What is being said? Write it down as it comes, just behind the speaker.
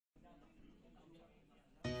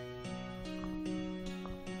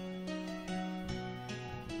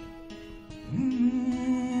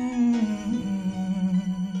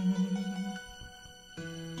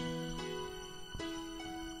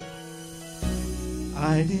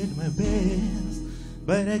I did my best,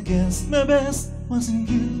 but I guess my best wasn't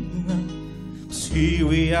good enough. 'Cause here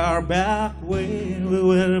we are back where we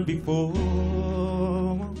were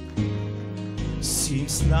before.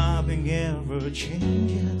 Seems nothing ever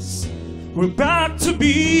changes. We're back to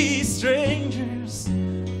be strangers,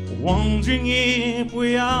 wondering if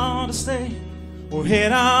we ought to stay or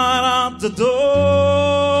head out the door.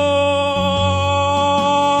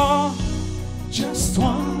 Just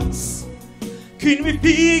once, can we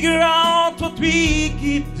figure out what we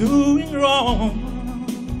keep doing wrong?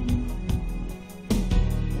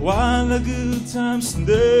 While the good times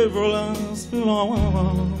never last for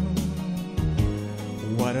long,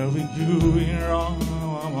 what are we doing wrong?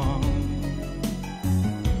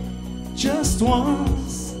 Just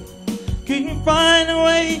once, can you find a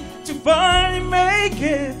way to finally make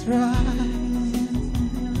it right?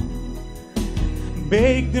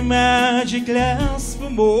 Make the magic last for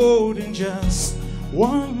more than just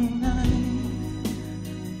one night.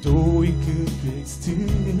 Though we could get to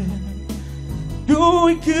it, though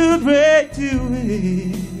we could break to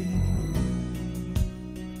it.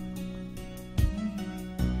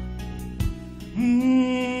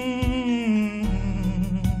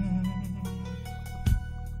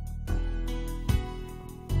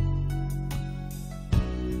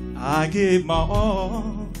 I gave my all,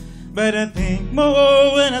 but I think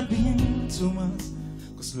more when I've been too much.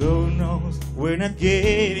 'Cause Lord knows we're not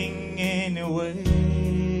getting anywhere.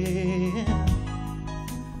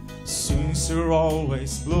 Since are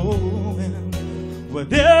always blowing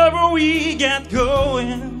whatever we get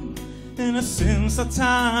going, and since our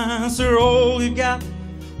times are all we got,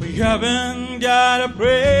 we haven't got a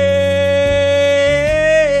pray.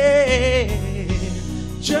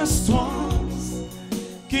 Just once,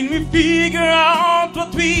 can we figure out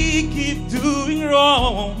what we keep doing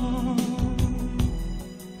wrong?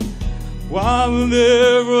 While we'll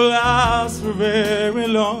never last for very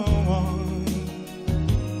long.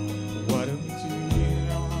 What are we doing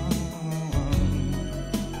wrong?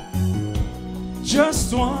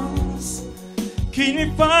 Just once, can we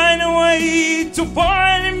find a way to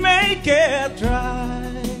finally make it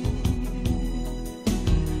right?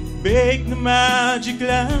 Make the magic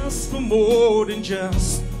last for more than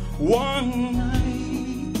just one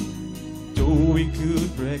night. Though we could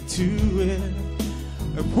break to it,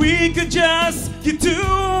 if we could just get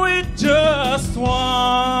to it just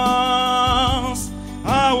once.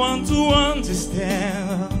 I want to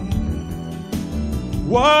understand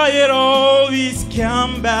why it always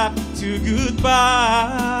comes back to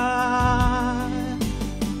goodbye.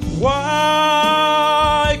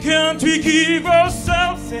 Why can't we give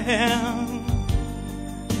ourselves in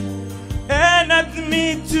and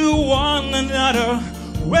admit to one another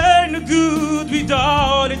we're no good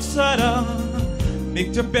without each other?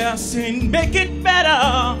 Make the best and make it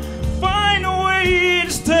better. Find a way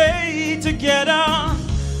to stay together.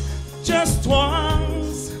 Just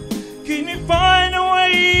once, can you find a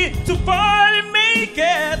way to finally make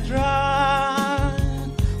it right?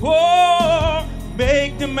 Oh,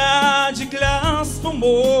 make the magic last for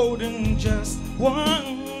more than just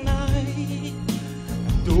one night.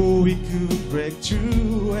 Though we could break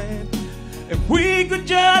through it, if we could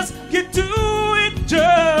just get to it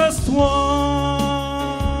just once.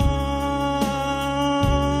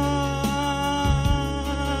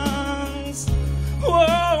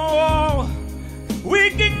 Whoa, we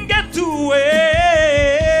can get to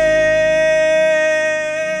it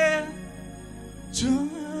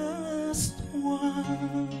just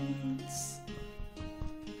once.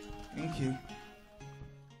 Thank you.